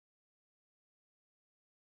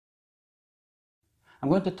I'm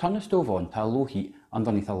going to turn the stove on to a low heat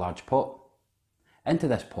underneath a large pot. Into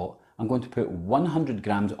this pot, I'm going to put 100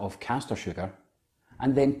 grams of caster sugar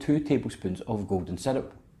and then 2 tablespoons of golden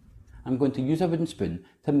syrup. I'm going to use a wooden spoon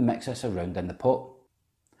to mix this around in the pot.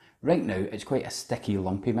 Right now it's quite a sticky,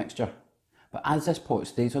 lumpy mixture, but as this pot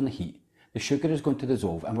stays on the heat, the sugar is going to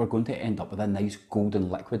dissolve and we're going to end up with a nice golden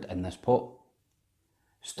liquid in this pot.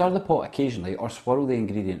 Stir the pot occasionally or swirl the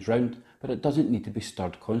ingredients round, but it doesn't need to be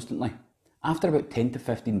stirred constantly. After about 10 to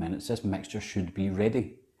 15 minutes this mixture should be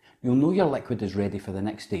ready. You'll know your liquid is ready for the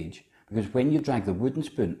next stage because when you drag the wooden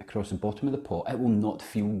spoon across the bottom of the pot it will not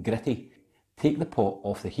feel gritty. Take the pot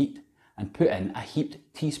off the heat and put in a heaped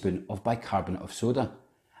teaspoon of bicarbonate of soda,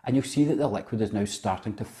 and you'll see that the liquid is now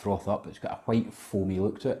starting to froth up. It's got a white foamy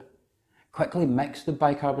look to it. Quickly mix the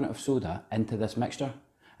bicarbonate of soda into this mixture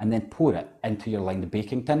and then pour it into your lined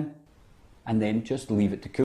baking tin and then just leave it to cool.